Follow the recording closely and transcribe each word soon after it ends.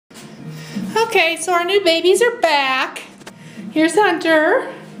Okay, so our new babies are back. Here's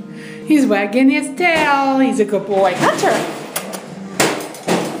Hunter. He's wagging his tail. He's a good boy. Hunter!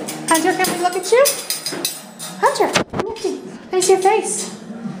 Hunter, can we look at you? Hunter, come at me. There's your face.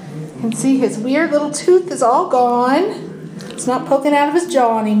 You can see his weird little tooth is all gone. It's not poking out of his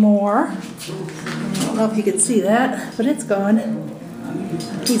jaw anymore. I don't know if you can see that, but it's gone.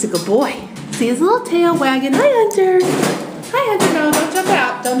 He's a good boy. See his little tail wagging. Hi, Hunter. Hi, Hunter. No, don't jump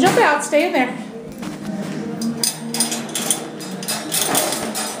out. Don't jump out. Stay in there.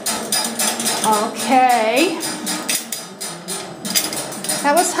 Okay.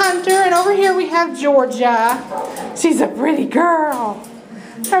 That was Hunter, and over here we have Georgia. She's a pretty girl.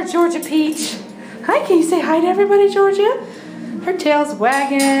 Our Georgia Peach. Hi, can you say hi to everybody, Georgia? Her tail's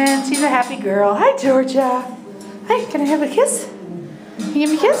wagging. She's a happy girl. Hi, Georgia. Hi, can I have a kiss? Can you give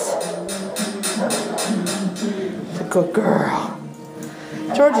me a kiss? She's a good girl.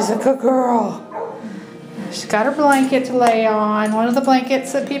 Georgia's a good girl. She's got her blanket to lay on. One of the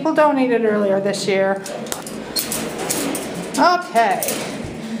blankets that people donated earlier this year. Okay.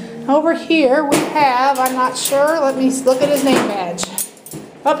 Over here we have, I'm not sure, let me look at his name badge.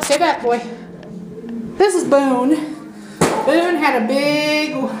 Oh, stay back, boy. This is Boone. Boone had a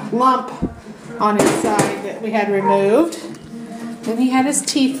big lump on his side that we had removed. Then he had his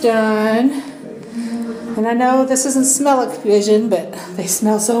teeth done. And I know this isn't smell-o-vision, but they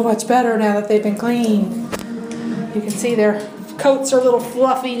smell so much better now that they've been cleaned. You can see their coats are a little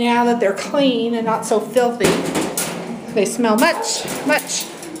fluffy now that they're clean and not so filthy. They smell much, much,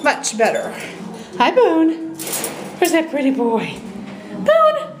 much better. Hi, Boone. Where's that pretty boy?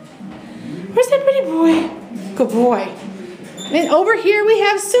 Boone! Where's that pretty boy? Good boy. And over here we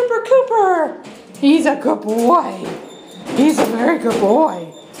have Super Cooper. He's a good boy. He's a very good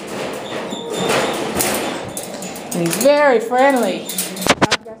boy. And he's very friendly.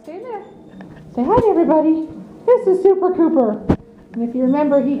 Now you gotta stay in there. Say hi to everybody. This is Super Cooper. And if you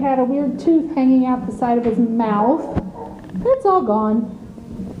remember, he had a weird tooth hanging out the side of his mouth. It's all gone.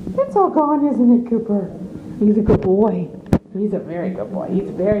 It's all gone, isn't it, Cooper? He's a good boy. He's a very good boy. He's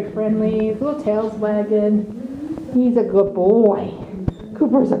very friendly. His little tail's wagging. He's a good boy.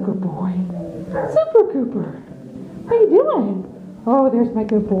 Cooper's a good boy. Super Cooper. How you doing? Oh, there's my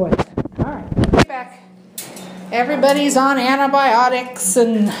good boy. All right, get back. Everybody's on antibiotics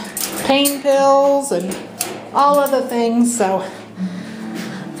and pain pills and all other things, so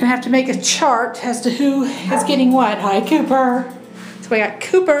I'm gonna have to make a chart as to who is getting what. Hi, Cooper. So we got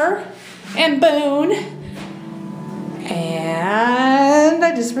Cooper and Boone, and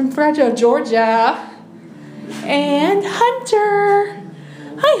I just forgot to Georgia and Hunter.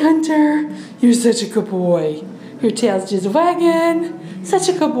 Hi, Hunter. You're such a good boy. Your tail's just wagging. Such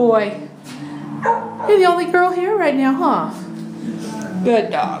a good boy. You're the only girl here right now, huh?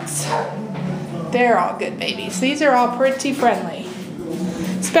 Good dogs. They're all good babies. These are all pretty friendly.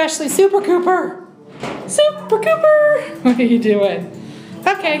 Especially Super Cooper. Super Cooper! What are you doing?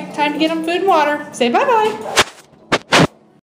 Okay, time to get them food and water. Say bye-bye.